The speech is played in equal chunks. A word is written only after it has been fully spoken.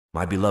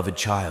My beloved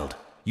child,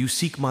 you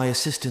seek my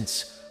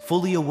assistance,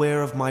 fully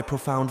aware of my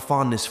profound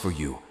fondness for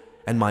you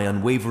and my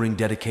unwavering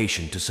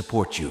dedication to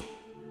support you.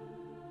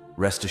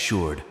 Rest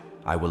assured,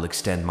 I will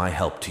extend my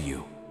help to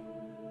you.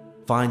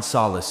 Find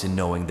solace in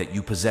knowing that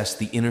you possess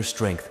the inner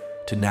strength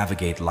to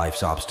navigate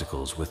life's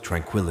obstacles with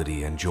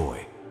tranquility and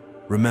joy.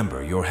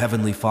 Remember, your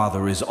Heavenly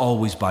Father is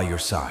always by your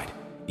side,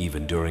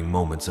 even during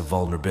moments of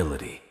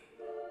vulnerability.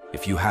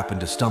 If you happen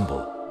to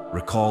stumble,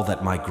 recall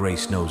that my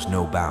grace knows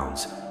no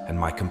bounds and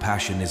my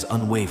compassion is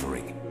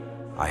unwavering.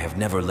 I have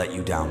never let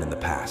you down in the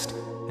past,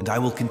 and I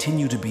will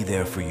continue to be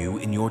there for you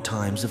in your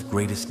times of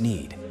greatest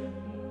need.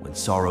 When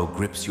sorrow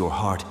grips your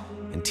heart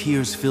and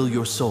tears fill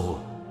your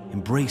soul,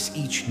 embrace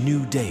each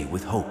new day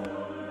with hope,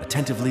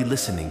 attentively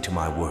listening to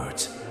my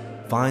words.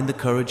 Find the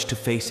courage to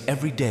face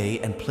every day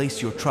and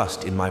place your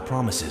trust in my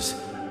promises.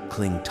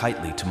 Cling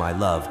tightly to my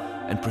love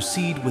and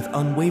proceed with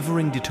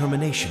unwavering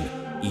determination,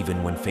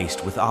 even when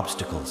faced with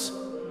obstacles.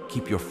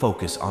 Keep your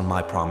focus on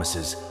my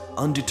promises,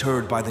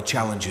 undeterred by the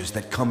challenges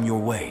that come your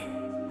way.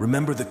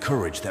 Remember the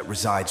courage that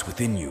resides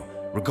within you,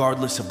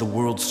 regardless of the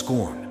world's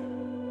scorn.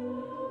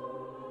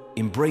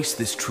 Embrace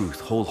this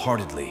truth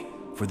wholeheartedly,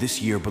 for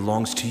this year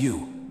belongs to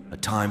you, a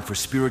time for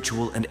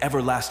spiritual and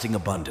everlasting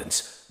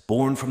abundance,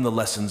 born from the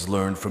lessons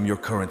learned from your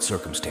current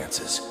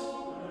circumstances.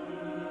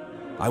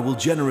 I will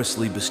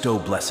generously bestow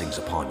blessings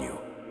upon you,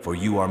 for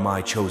you are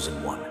my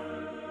chosen one.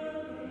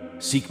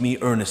 Seek me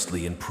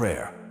earnestly in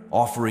prayer,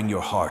 offering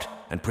your heart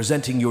and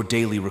presenting your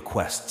daily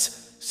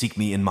requests. Seek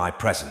me in my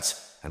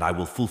presence, and I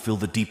will fulfill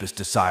the deepest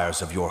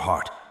desires of your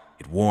heart.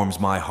 It warms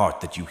my heart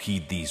that you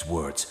heed these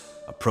words.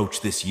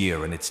 Approach this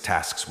year and its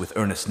tasks with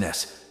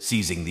earnestness,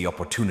 seizing the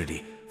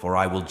opportunity, for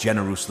I will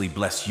generously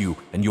bless you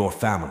and your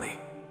family.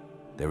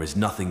 There is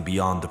nothing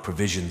beyond the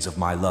provisions of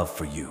my love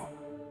for you.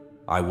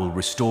 I will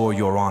restore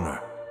your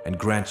honor and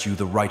grant you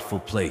the rightful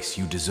place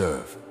you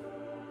deserve.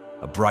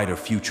 A brighter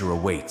future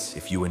awaits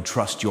if you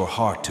entrust your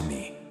heart to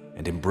me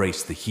and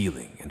embrace the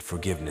healing and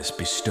forgiveness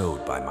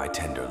bestowed by my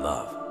tender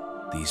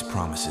love. These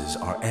promises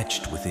are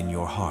etched within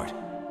your heart,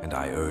 and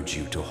I urge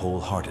you to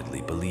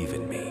wholeheartedly believe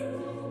in me.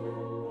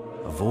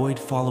 Avoid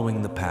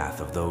following the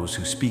path of those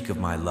who speak of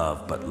my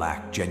love but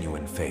lack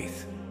genuine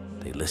faith.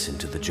 They listen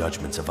to the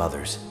judgments of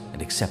others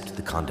and accept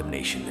the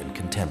condemnation and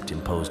contempt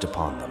imposed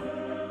upon them.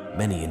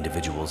 Many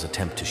individuals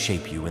attempt to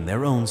shape you in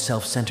their own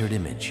self-centered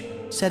image,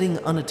 setting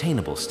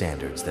unattainable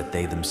standards that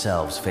they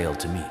themselves fail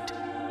to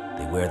meet.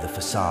 They wear the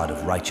facade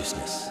of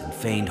righteousness and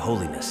feigned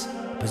holiness,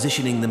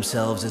 positioning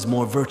themselves as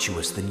more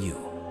virtuous than you.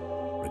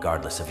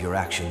 Regardless of your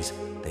actions,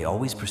 they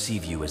always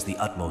perceive you as the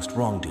utmost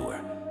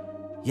wrongdoer.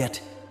 Yet,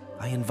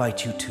 I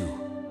invite you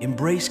to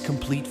embrace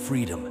complete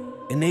freedom,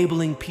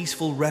 enabling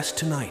peaceful rest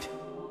tonight.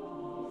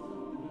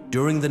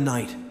 During the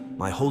night,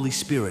 my Holy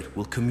Spirit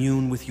will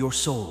commune with your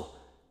soul,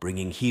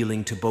 bringing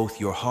healing to both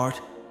your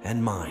heart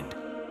and mind.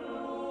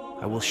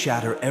 I will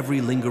shatter every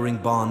lingering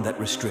bond that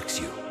restricts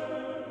you.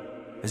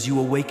 As you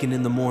awaken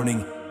in the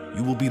morning,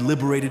 you will be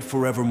liberated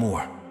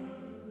forevermore.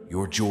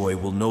 Your joy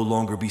will no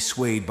longer be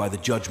swayed by the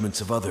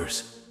judgments of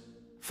others.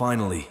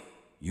 Finally,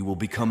 you will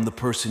become the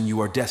person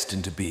you are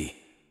destined to be,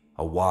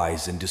 a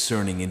wise and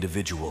discerning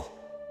individual.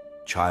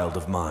 Child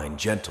of mine,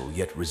 gentle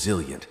yet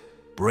resilient,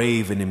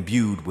 brave and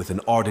imbued with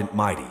an ardent,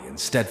 mighty, and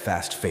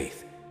steadfast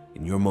faith.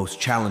 In your most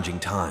challenging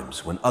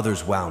times, when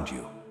others wound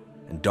you,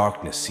 and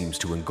darkness seems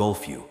to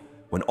engulf you,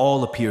 when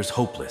all appears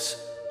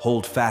hopeless,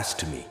 hold fast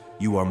to me,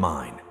 you are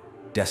mine.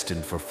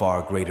 Destined for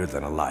far greater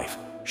than a life,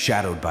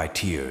 shadowed by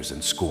tears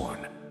and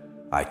scorn.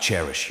 I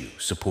cherish you,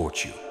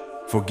 support you,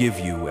 forgive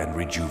you, and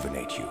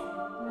rejuvenate you.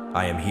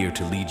 I am here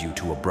to lead you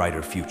to a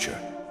brighter future,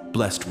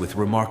 blessed with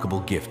remarkable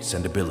gifts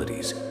and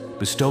abilities,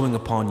 bestowing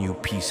upon you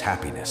peace,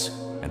 happiness,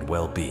 and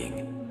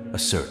well-being.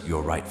 Assert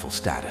your rightful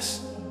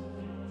status.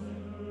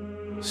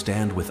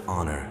 Stand with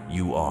honor,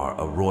 you are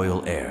a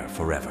royal heir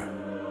forever.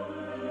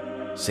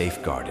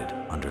 Safeguarded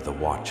under the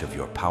watch of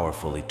your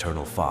powerful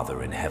eternal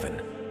Father in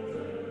heaven.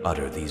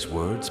 Utter these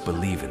words,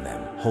 believe in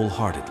them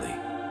wholeheartedly.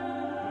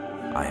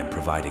 I am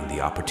providing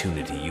the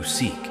opportunity you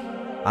seek.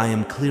 I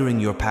am clearing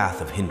your path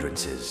of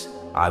hindrances.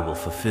 I will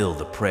fulfill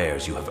the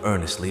prayers you have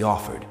earnestly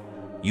offered.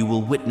 You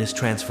will witness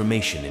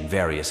transformation in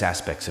various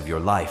aspects of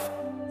your life,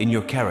 in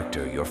your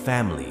character, your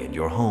family, and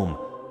your home.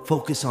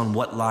 Focus on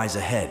what lies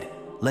ahead.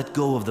 Let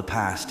go of the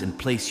past and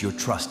place your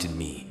trust in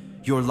me.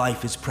 Your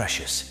life is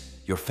precious,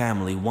 your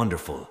family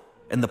wonderful,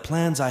 and the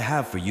plans I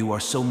have for you are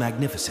so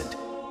magnificent,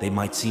 they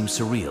might seem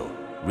surreal.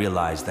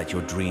 Realize that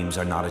your dreams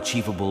are not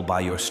achievable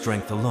by your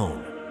strength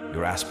alone.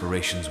 Your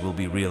aspirations will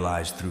be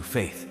realized through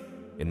faith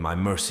in my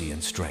mercy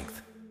and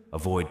strength.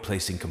 Avoid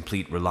placing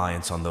complete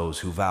reliance on those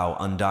who vow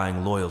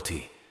undying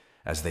loyalty,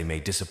 as they may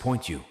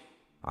disappoint you.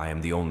 I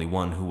am the only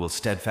one who will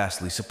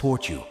steadfastly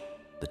support you.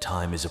 The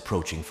time is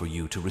approaching for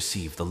you to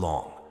receive the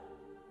long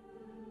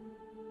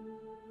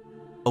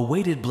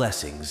awaited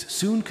blessings.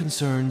 Soon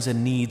concerns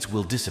and needs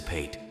will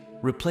dissipate,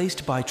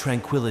 replaced by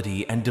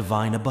tranquility and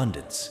divine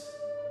abundance.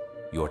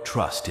 Your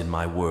trust in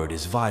my word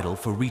is vital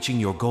for reaching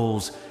your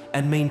goals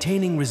and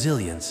maintaining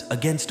resilience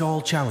against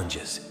all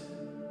challenges.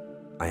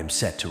 I am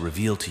set to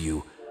reveal to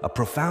you a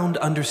profound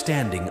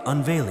understanding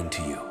unveiling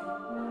to you.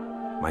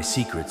 My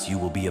secrets, you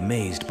will be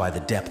amazed by the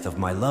depth of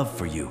my love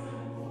for you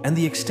and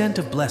the extent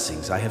of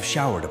blessings I have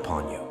showered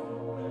upon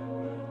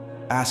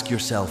you. Ask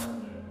yourself,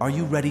 are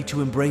you ready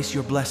to embrace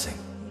your blessing?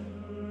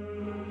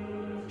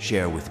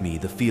 Share with me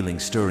the feeling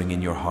stirring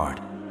in your heart.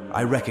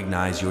 I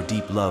recognize your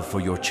deep love for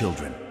your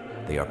children.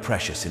 They are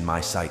precious in my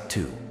sight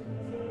too.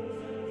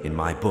 In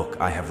my book,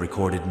 I have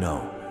recorded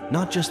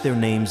not just their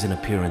names and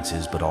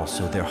appearances, but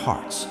also their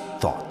hearts,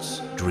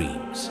 thoughts,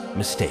 dreams,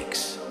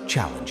 mistakes,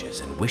 challenges,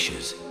 and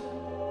wishes.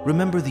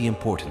 Remember the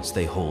importance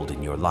they hold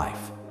in your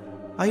life.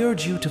 I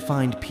urge you to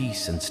find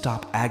peace and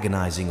stop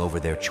agonizing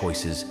over their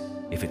choices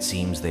if it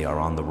seems they are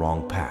on the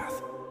wrong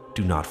path.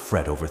 Do not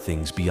fret over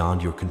things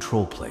beyond your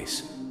control.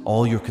 Place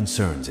all your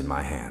concerns in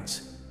my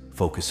hands.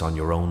 Focus on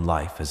your own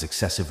life, as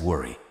excessive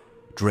worry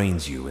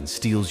drains you and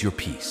steals your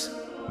peace.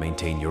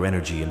 Maintain your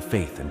energy and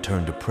faith and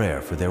turn to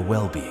prayer for their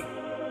well-being.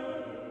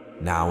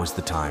 Now is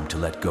the time to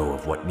let go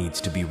of what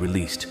needs to be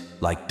released.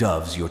 Like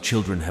doves, your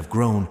children have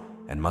grown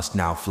and must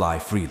now fly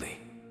freely.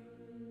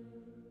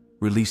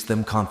 Release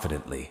them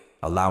confidently,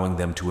 allowing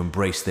them to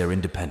embrace their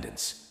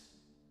independence.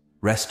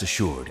 Rest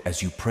assured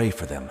as you pray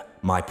for them,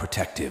 my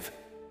protective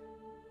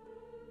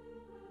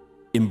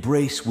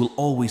embrace will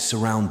always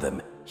surround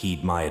them.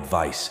 Heed my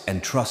advice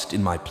and trust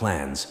in my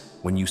plans.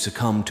 When you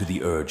succumb to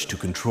the urge to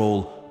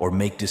control or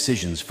make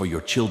decisions for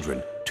your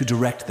children, to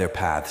direct their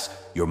paths,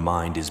 your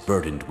mind is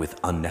burdened with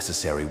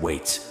unnecessary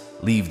weights.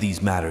 Leave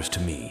these matters to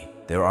me.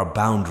 There are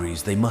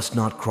boundaries they must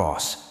not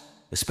cross,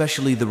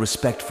 especially the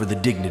respect for the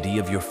dignity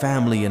of your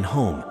family and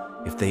home.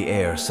 If they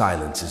err,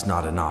 silence is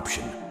not an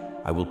option.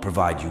 I will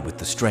provide you with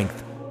the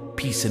strength,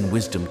 peace, and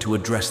wisdom to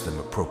address them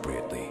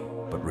appropriately,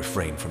 but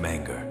refrain from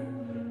anger.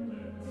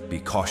 Be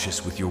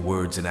cautious with your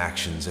words and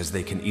actions, as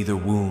they can either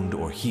wound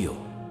or heal.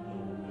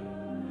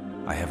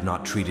 I have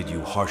not treated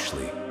you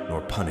harshly,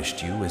 nor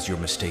punished you as your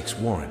mistakes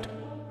warrant.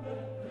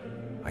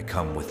 I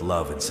come with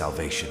love and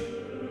salvation.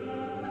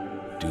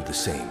 Do the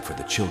same for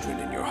the children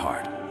in your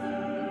heart.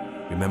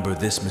 Remember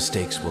this: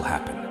 mistakes will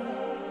happen.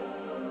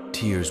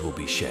 Tears will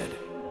be shed,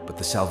 but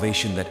the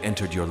salvation that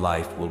entered your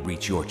life will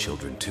reach your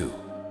children too.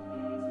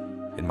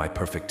 In my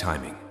perfect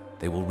timing,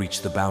 they will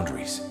reach the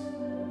boundaries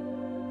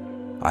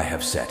I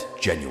have set.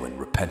 Genuine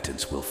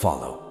repentance will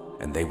follow,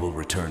 and they will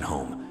return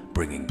home,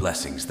 bringing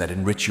blessings that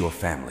enrich your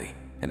family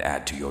and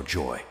add to your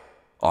joy.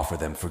 Offer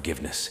them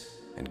forgiveness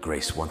and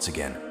grace once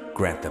again.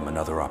 Grant them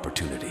another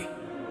opportunity.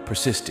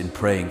 Persist in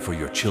praying for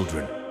your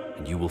children,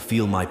 and you will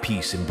feel my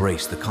peace.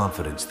 Embrace the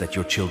confidence that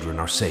your children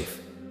are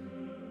safe.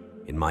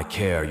 In my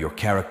care, your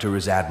character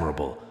is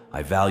admirable.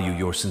 I value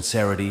your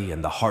sincerity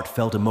and the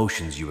heartfelt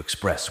emotions you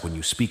express when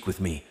you speak with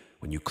me,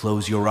 when you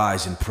close your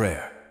eyes in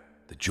prayer.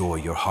 The joy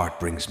your heart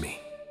brings me,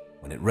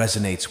 when it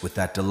resonates with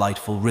that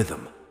delightful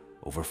rhythm,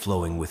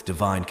 overflowing with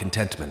divine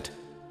contentment.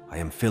 I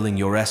am filling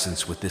your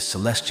essence with this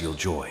celestial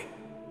joy,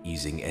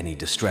 easing any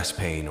distress,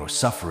 pain, or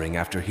suffering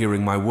after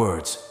hearing my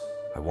words.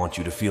 I want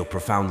you to feel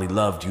profoundly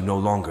loved. You no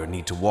longer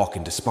need to walk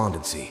in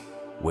despondency,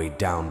 weighed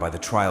down by the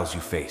trials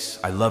you face.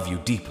 I love you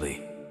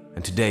deeply,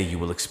 and today you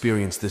will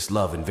experience this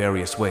love in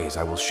various ways.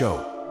 I will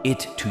show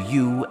it to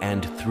you,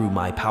 and through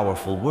my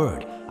powerful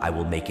word, I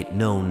will make it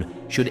known.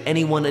 Should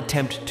anyone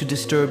attempt to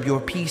disturb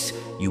your peace,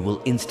 you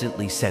will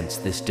instantly sense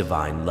this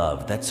divine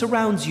love that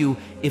surrounds you.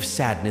 If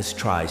sadness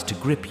tries to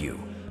grip you,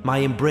 my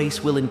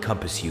embrace will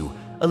encompass you,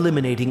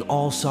 eliminating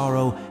all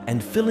sorrow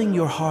and filling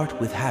your heart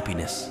with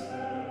happiness.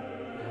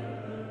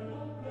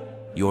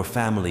 Your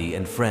family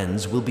and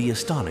friends will be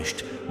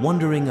astonished,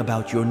 wondering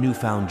about your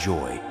newfound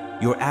joy.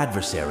 Your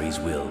adversaries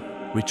will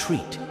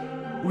retreat,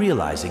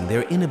 realizing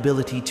their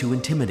inability to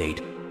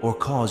intimidate or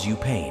cause you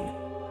pain.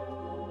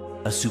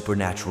 A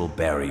supernatural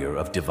barrier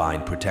of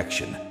divine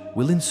protection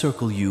will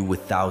encircle you,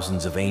 with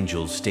thousands of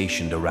angels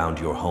stationed around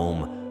your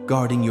home,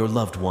 guarding your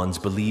loved ones.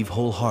 Believe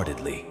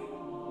wholeheartedly.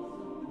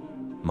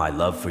 My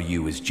love for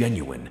you is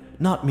genuine,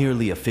 not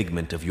merely a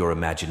figment of your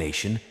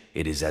imagination.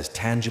 It is as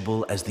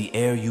tangible as the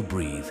air you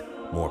breathe,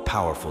 more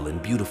powerful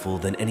and beautiful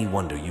than any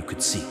wonder you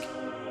could seek.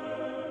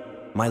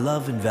 My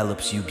love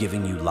envelops you,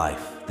 giving you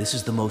life. This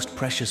is the most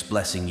precious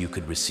blessing you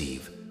could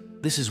receive.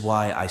 This is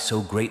why I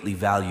so greatly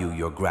value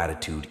your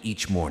gratitude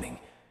each morning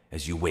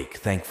as you wake,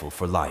 thankful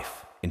for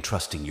life,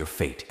 entrusting your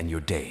fate and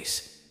your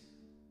days.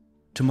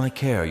 To my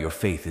care, your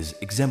faith is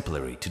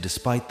exemplary.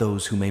 Despite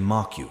those who may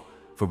mock you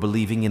for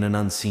believing in an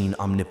unseen,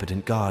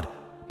 omnipotent God,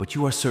 but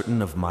you are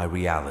certain of my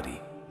reality,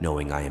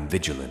 knowing I am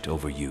vigilant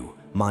over you,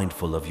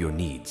 mindful of your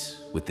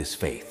needs. With this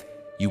faith,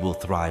 you will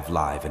thrive,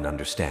 live, and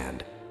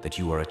understand that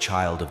you are a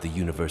child of the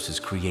universe's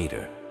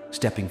creator,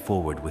 stepping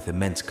forward with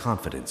immense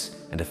confidence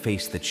and a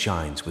face that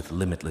shines with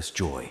limitless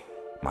joy.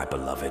 My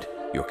beloved,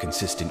 your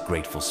consistent,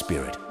 grateful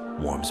spirit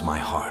warms my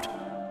heart.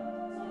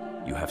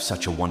 You have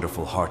such a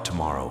wonderful heart.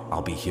 Tomorrow,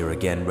 I'll be here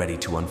again, ready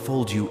to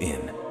unfold you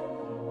in.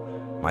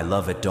 My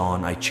love, at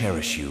dawn, I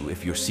cherish you.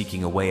 If you're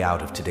seeking a way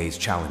out of today's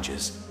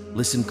challenges,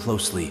 listen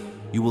closely.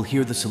 You will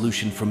hear the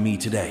solution from me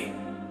today.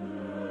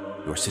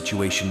 Your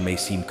situation may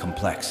seem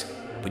complex,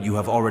 but you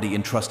have already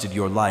entrusted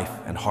your life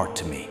and heart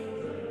to me.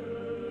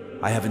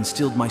 I have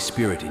instilled my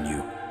spirit in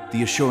you,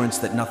 the assurance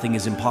that nothing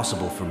is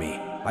impossible for me.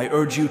 I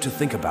urge you to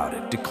think about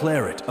it,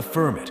 declare it,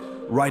 affirm it,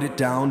 write it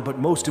down, but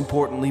most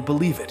importantly,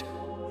 believe it.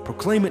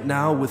 Proclaim it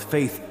now with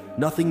faith.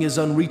 Nothing is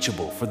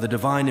unreachable, for the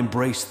divine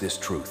embrace this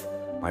truth.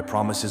 My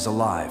promise is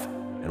alive,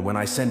 and when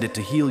I send it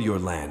to heal your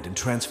land and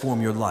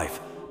transform your life,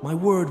 my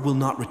word will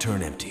not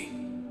return empty.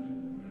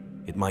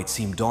 It might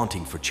seem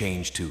daunting for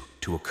change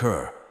to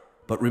occur,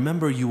 but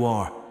remember you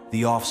are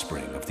the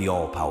offspring of the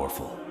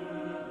all-powerful.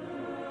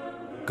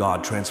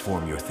 God,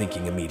 transform your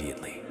thinking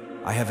immediately.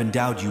 I have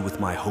endowed you with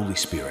my Holy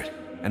Spirit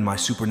and my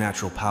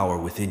supernatural power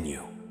within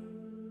you.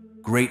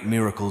 Great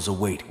miracles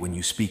await when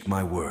you speak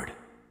my word.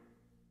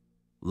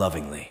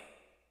 Lovingly.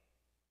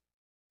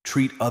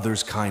 Treat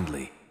others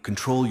kindly,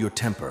 control your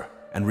temper,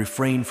 and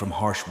refrain from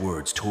harsh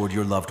words toward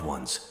your loved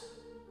ones.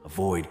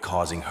 Avoid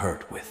causing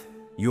hurt with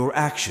your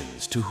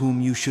actions to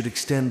whom you should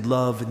extend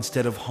love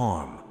instead of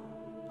harm.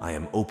 I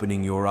am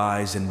opening your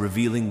eyes and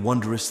revealing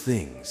wondrous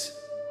things.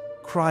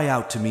 Cry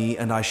out to me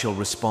and I shall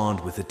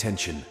respond with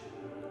attention.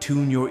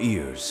 Tune your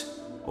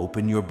ears,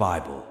 open your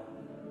Bible.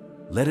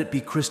 Let it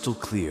be crystal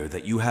clear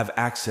that you have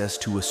access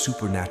to a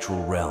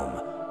supernatural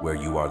realm where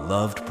you are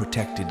loved,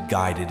 protected,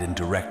 guided, and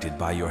directed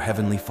by your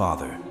Heavenly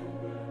Father.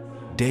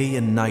 Day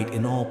and night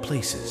in all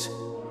places,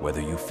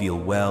 whether you feel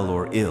well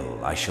or ill,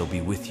 I shall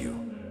be with you.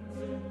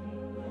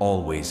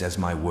 Always as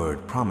my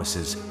word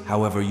promises,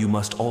 however, you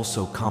must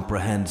also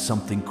comprehend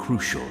something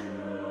crucial.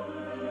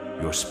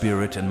 Your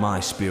spirit and my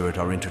spirit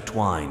are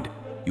intertwined.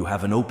 You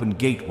have an open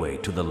gateway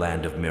to the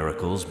land of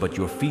miracles, but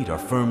your feet are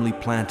firmly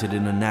planted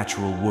in a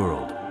natural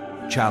world.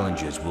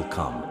 Challenges will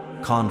come,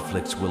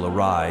 conflicts will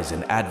arise,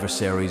 and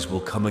adversaries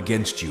will come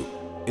against you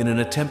in an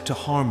attempt to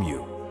harm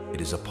you. It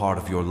is a part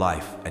of your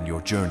life and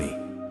your journey,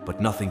 but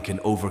nothing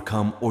can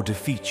overcome or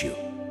defeat you.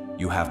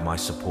 You have my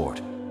support,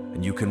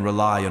 and you can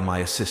rely on my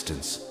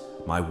assistance.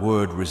 My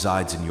word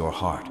resides in your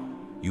heart.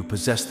 You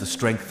possess the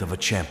strength of a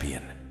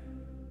champion.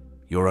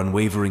 Your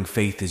unwavering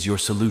faith is your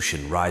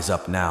solution. Rise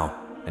up now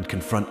and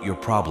confront your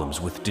problems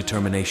with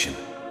determination.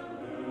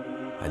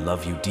 I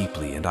love you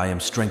deeply and I am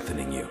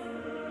strengthening you.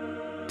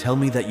 Tell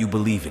me that you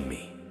believe in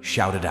me.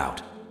 Shout it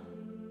out.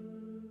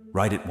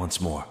 Write it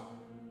once more.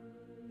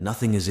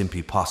 Nothing is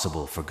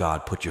impossible for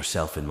God. Put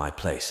yourself in my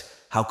place.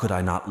 How could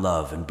I not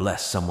love and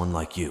bless someone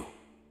like you?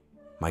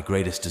 My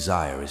greatest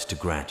desire is to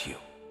grant you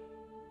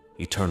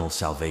eternal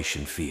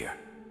salvation. Fear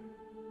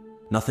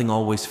nothing.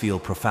 Always feel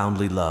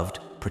profoundly loved,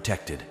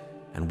 protected,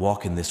 and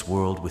walk in this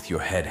world with your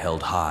head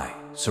held high,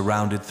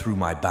 surrounded through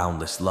my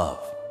boundless love.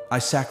 I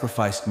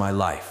sacrificed my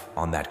life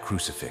on that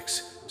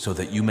crucifix so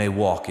that you may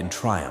walk in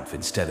triumph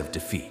instead of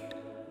defeat.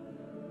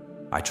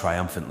 I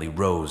triumphantly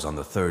rose on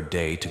the third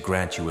day to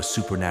grant you a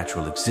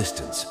supernatural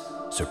existence,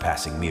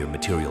 surpassing mere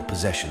material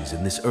possessions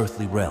in this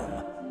earthly realm.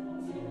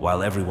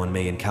 While everyone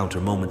may encounter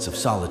moments of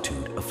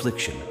solitude,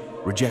 affliction,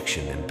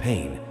 rejection, and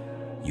pain,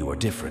 you are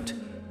different.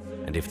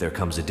 And if there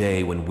comes a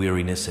day when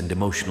weariness and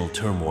emotional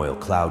turmoil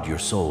cloud your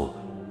soul,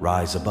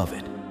 rise above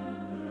it.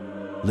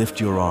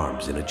 Lift your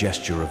arms in a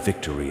gesture of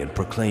victory and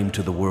proclaim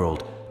to the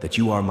world that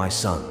you are my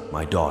son,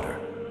 my daughter.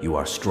 You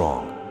are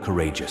strong,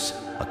 courageous,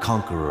 a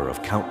conqueror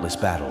of countless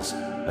battles,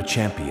 a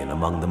champion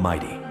among the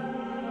mighty.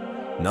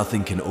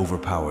 Nothing can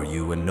overpower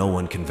you and no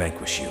one can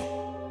vanquish you.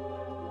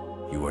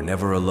 You are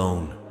never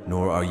alone,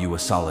 nor are you a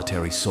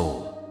solitary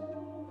soul.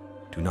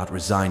 Do not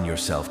resign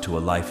yourself to a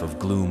life of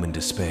gloom and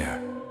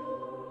despair.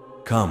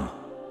 Come,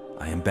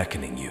 I am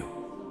beckoning you.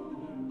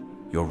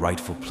 Your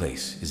rightful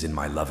place is in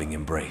my loving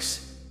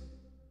embrace.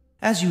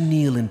 As you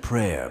kneel in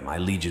prayer, my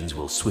legions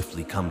will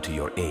swiftly come to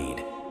your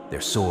aid,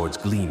 their swords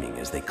gleaming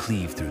as they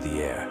cleave through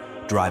the air,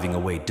 driving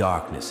away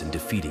darkness and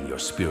defeating your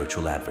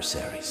spiritual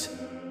adversaries.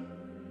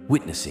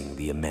 Witnessing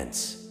the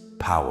immense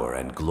power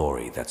and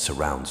glory that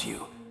surrounds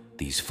you,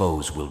 these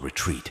foes will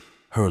retreat,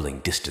 hurling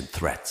distant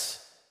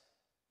threats.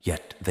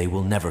 Yet they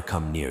will never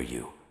come near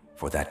you,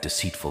 for that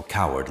deceitful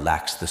coward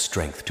lacks the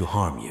strength to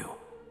harm you.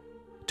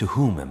 To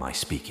whom am I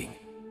speaking?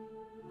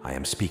 I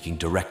am speaking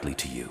directly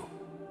to you.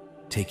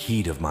 Take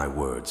heed of my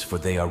words, for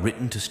they are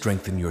written to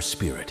strengthen your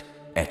spirit,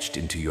 etched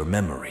into your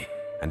memory,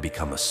 and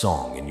become a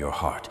song in your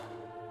heart.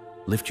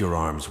 Lift your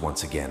arms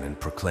once again and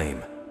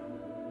proclaim,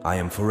 I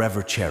am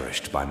forever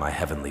cherished by my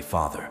Heavenly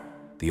Father,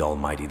 the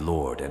Almighty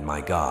Lord and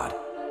my God.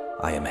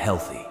 I am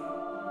healthy,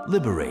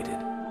 liberated,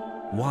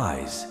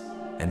 wise,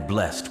 and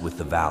blessed with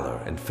the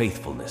valor and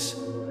faithfulness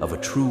of a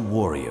true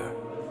warrior,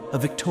 a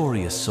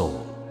victorious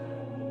soul.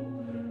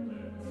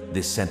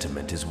 This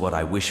sentiment is what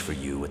I wish for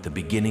you at the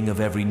beginning of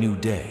every new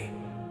day.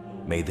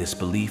 May this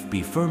belief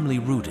be firmly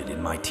rooted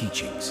in my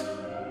teachings.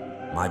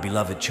 My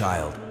beloved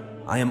child,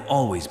 I am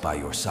always by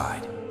your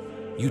side.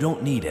 You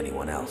don't need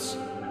anyone else.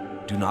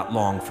 Do not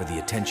long for the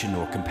attention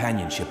or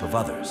companionship of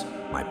others,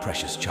 my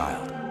precious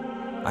child.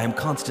 I am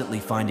constantly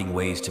finding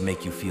ways to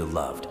make you feel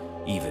loved,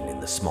 even in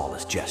the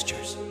smallest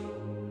gestures.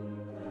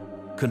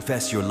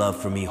 Confess your love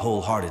for me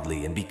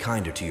wholeheartedly and be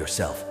kinder to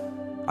yourself.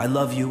 I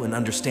love you and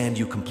understand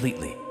you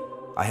completely.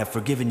 I have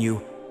forgiven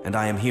you, and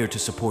I am here to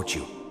support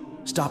you.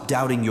 Stop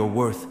doubting your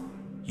worth.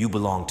 You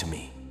belong to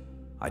me.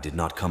 I did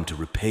not come to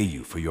repay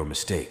you for your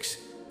mistakes,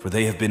 for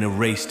they have been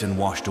erased and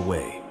washed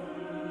away.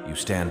 You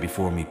stand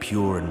before me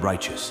pure and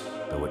righteous,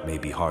 though it may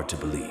be hard to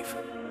believe.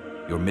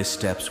 Your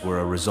missteps were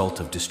a result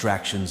of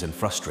distractions and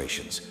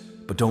frustrations,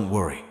 but don't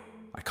worry,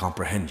 I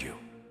comprehend you.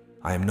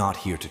 I am not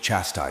here to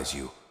chastise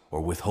you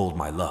or withhold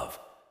my love,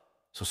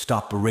 so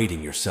stop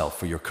berating yourself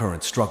for your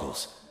current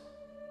struggles.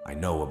 I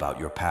know about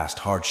your past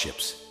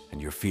hardships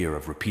and your fear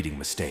of repeating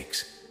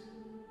mistakes.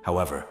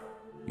 However,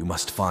 you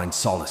must find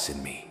solace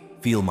in me,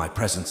 feel my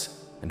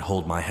presence, and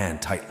hold my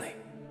hand tightly.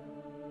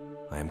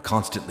 I am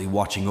constantly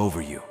watching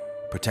over you,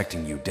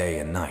 protecting you day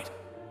and night.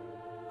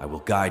 I will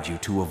guide you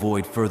to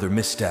avoid further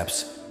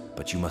missteps,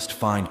 but you must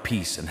find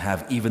peace and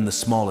have even the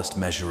smallest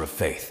measure of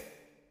faith.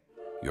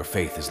 Your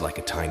faith is like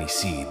a tiny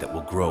seed that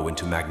will grow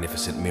into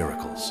magnificent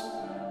miracles.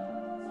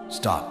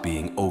 Stop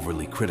being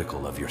overly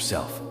critical of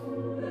yourself.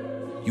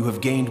 You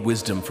have gained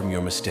wisdom from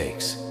your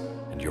mistakes,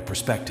 and your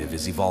perspective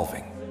is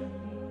evolving.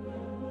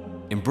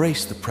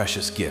 Embrace the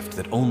precious gift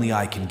that only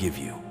I can give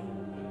you.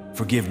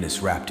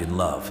 Forgiveness wrapped in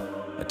love,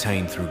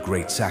 attained through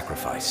great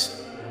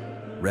sacrifice.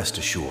 Rest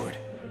assured,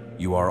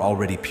 you are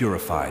already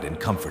purified and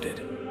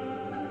comforted.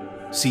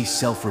 Cease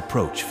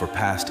self-reproach for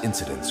past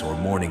incidents or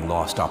mourning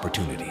lost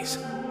opportunities.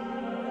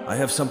 I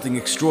have something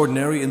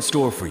extraordinary in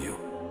store for you,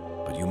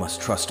 but you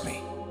must trust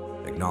me.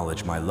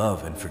 Acknowledge my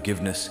love and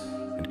forgiveness,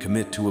 and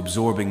commit to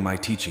absorbing my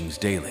teachings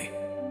daily.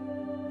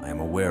 I am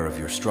aware of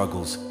your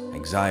struggles,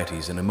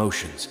 anxieties, and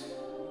emotions.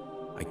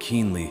 I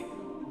keenly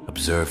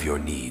observe your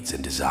needs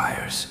and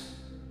desires.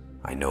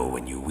 I know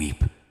when you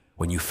weep,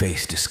 when you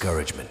face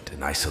discouragement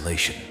and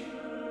isolation.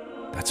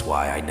 That's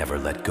why I never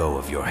let go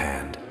of your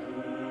hand.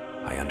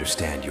 I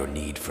understand your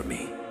need for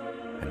me,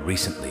 and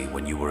recently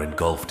when you were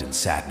engulfed in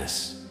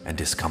sadness and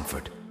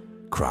discomfort,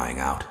 crying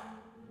out,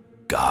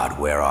 "God,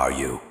 where are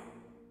you?"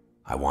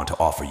 I want to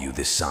offer you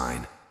this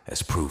sign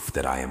as proof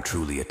that I am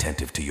truly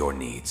attentive to your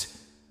needs.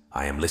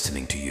 I am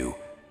listening to you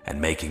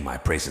and making my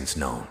presence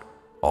known,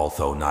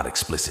 although not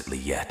explicitly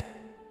yet.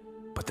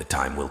 But the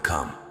time will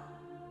come.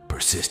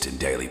 Persist in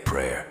daily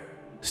prayer.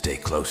 Stay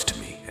close to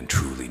me and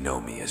truly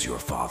know me as your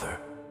Father.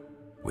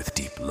 With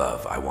deep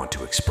love, I want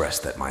to express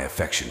that my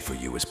affection for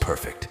you is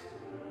perfect.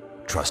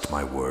 Trust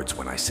my words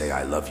when I say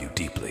I love you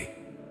deeply.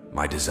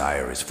 My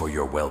desire is for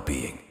your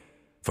well-being,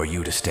 for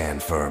you to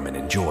stand firm and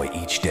enjoy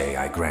each day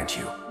I grant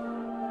you.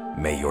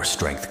 May your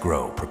strength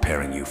grow,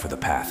 preparing you for the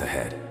path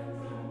ahead.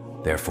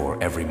 Therefore,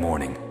 every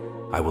morning,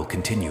 I will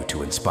continue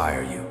to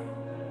inspire you.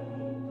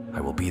 I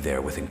will be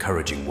there with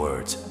encouraging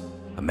words,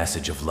 a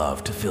message of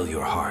love to fill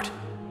your heart.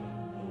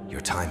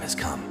 Your time has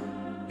come.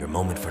 Your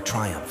moment for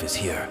triumph is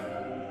here.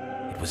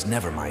 It was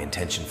never my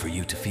intention for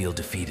you to feel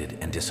defeated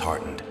and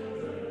disheartened.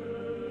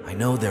 I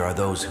know there are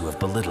those who have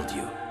belittled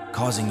you,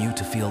 causing you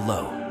to feel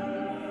low.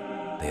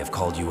 They have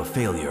called you a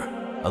failure,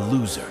 a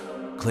loser,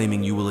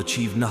 claiming you will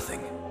achieve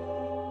nothing.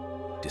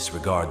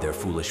 Disregard their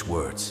foolish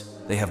words.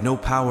 They have no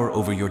power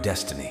over your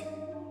destiny.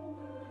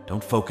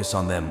 Don't focus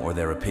on them or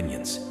their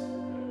opinions.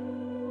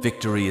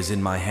 Victory is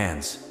in my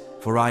hands,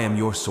 for I am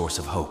your source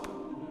of hope.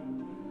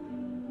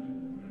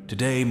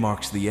 Today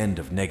marks the end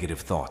of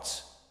negative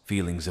thoughts,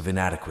 feelings of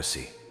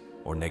inadequacy,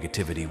 or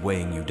negativity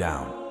weighing you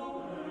down.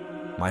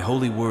 My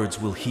holy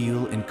words will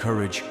heal,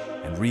 encourage,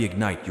 and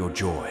reignite your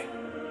joy.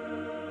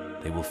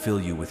 They will fill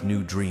you with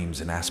new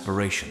dreams and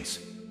aspirations.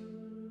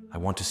 I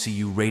want to see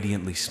you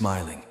radiantly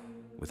smiling,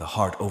 with a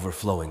heart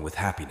overflowing with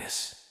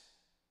happiness.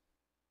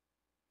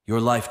 Your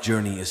life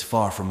journey is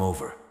far from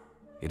over.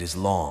 It is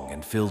long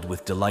and filled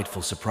with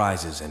delightful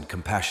surprises and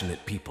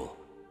compassionate people.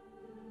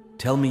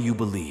 Tell me you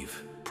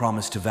believe,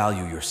 promise to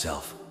value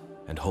yourself,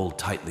 and hold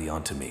tightly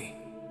onto me.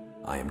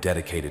 I am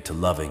dedicated to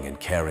loving and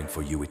caring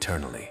for you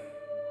eternally.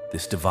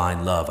 This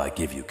divine love I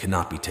give you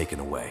cannot be taken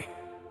away.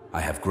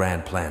 I have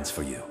grand plans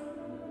for you.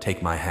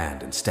 Take my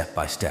hand and step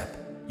by step,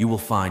 you will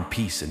find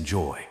peace and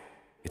joy.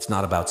 It's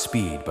not about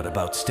speed, but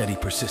about steady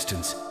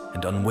persistence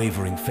and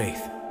unwavering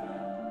faith.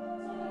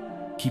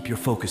 Keep your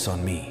focus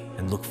on me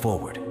and look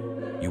forward.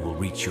 You will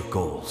reach your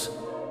goals.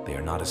 They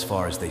are not as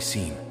far as they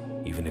seem,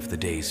 even if the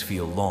days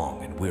feel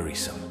long and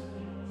wearisome.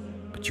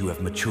 But you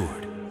have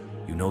matured.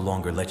 You no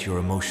longer let your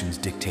emotions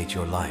dictate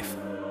your life.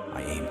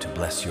 I aim to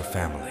bless your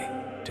family,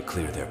 to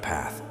clear their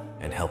path,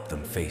 and help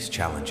them face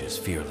challenges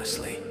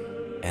fearlessly.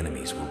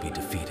 Enemies will be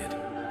defeated,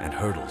 and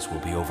hurdles will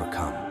be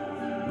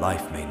overcome.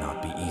 Life may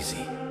not be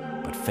easy,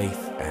 but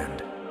faith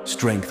and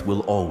strength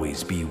will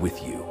always be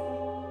with you.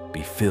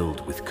 Be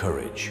filled with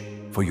courage,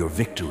 for your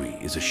victory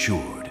is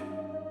assured.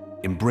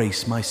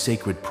 Embrace my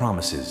sacred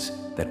promises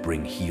that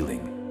bring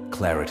healing,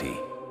 clarity,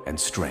 and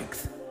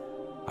strength.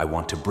 I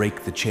want to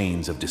break the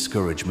chains of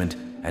discouragement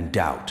and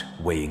doubt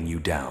weighing you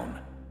down.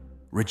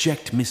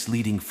 Reject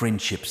misleading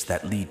friendships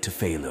that lead to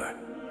failure.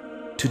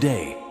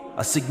 Today,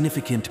 a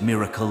significant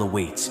miracle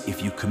awaits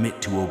if you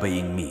commit to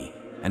obeying me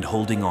and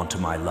holding on to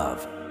my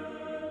love.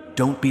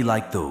 Don't be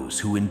like those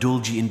who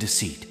indulge in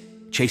deceit,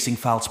 chasing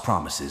false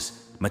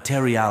promises,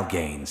 material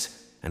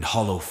gains, and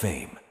hollow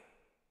fame.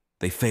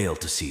 They fail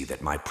to see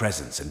that my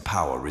presence and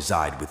power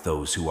reside with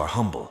those who are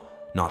humble,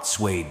 not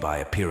swayed by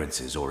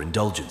appearances or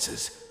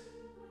indulgences.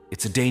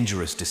 It's a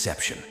dangerous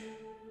deception.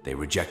 They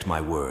reject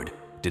my word,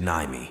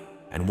 deny me,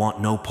 and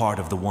want no part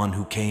of the one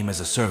who came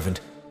as a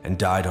servant and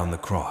died on the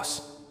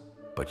cross.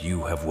 But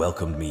you have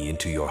welcomed me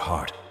into your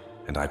heart,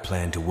 and I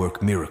plan to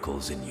work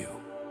miracles in you.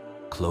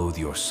 Clothe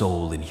your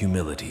soul in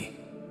humility,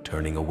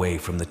 turning away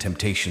from the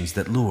temptations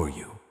that lure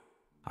you.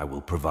 I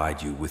will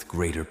provide you with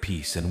greater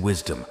peace and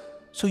wisdom,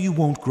 so you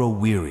won't grow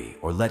weary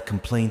or let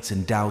complaints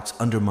and doubts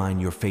undermine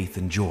your faith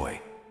and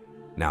joy.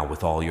 Now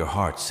with all your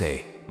heart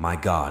say, "My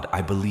God,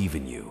 I believe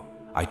in you,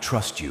 I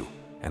trust you,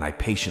 and I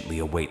patiently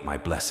await my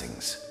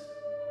blessings."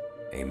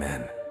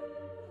 Amen.